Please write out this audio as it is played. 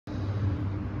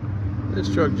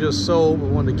This truck just sold, but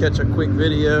wanted to catch a quick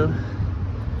video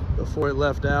before it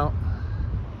left out.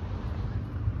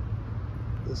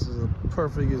 This is a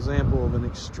perfect example of an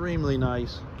extremely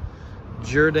nice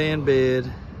JerrDan bed,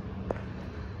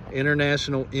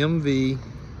 International MV,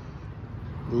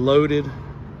 loaded,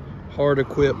 hard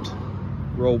equipped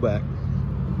rollback.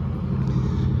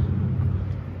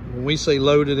 When we say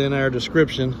loaded in our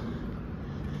description,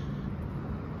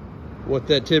 what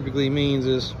that typically means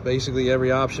is basically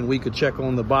every option we could check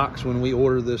on the box when we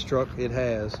order this truck, it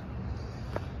has.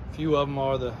 A few of them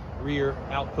are the rear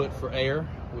output for air,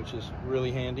 which is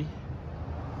really handy.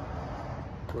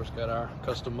 Of course, got our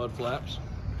custom mud flaps.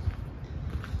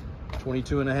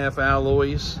 22.5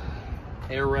 alloys,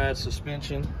 air ride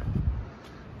suspension,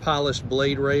 polished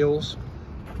blade rails,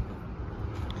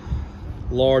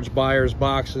 large buyer's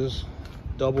boxes,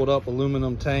 doubled up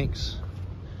aluminum tanks.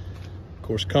 Of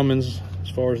course, Cummins as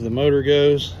far as the motor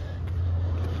goes.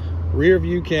 Rear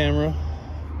view camera,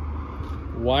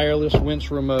 wireless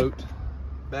winch remote,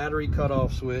 battery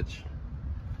cutoff switch,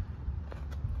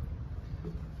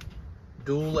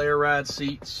 dual air ride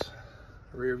seats,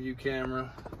 rear view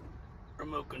camera,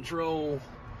 remote control,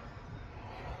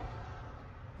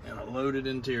 and a loaded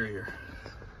interior.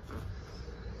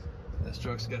 This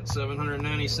truck's got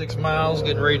 796 miles,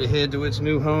 getting ready to head to its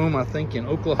new home, I think in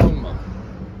Oklahoma.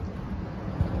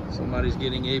 Somebody's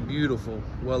getting a beautiful,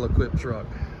 well-equipped truck.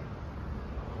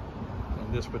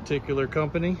 And this particular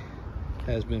company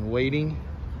has been waiting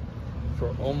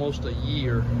for almost a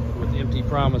year with empty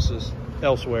promises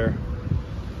elsewhere.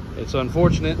 It's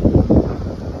unfortunate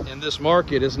in this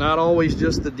market. It's not always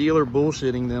just the dealer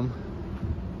bullshitting them.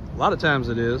 A lot of times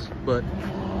it is, but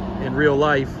in real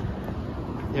life,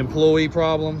 employee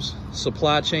problems,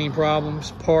 supply chain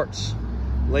problems, parts,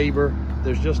 labor,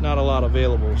 there's just not a lot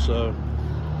available. So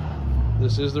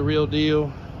this is the real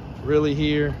deal, really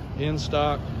here, in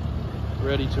stock,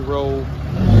 ready to roll.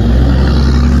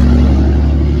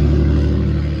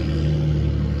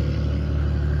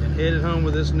 And headed home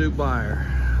with this new buyer.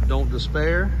 Don't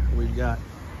despair, we've got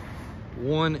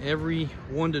one every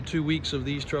 1 to 2 weeks of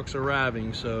these trucks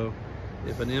arriving. So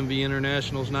if an MV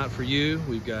International's not for you,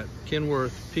 we've got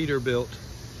Kenworth, Peterbilt,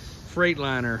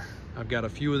 Freightliner. I've got a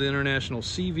few of the International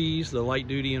CVs, the light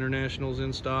duty Internationals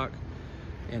in stock,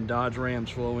 and Dodge Rams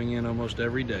flowing in almost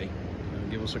every day.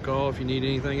 Give us a call if you need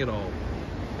anything at all.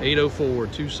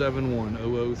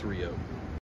 804-271-0030.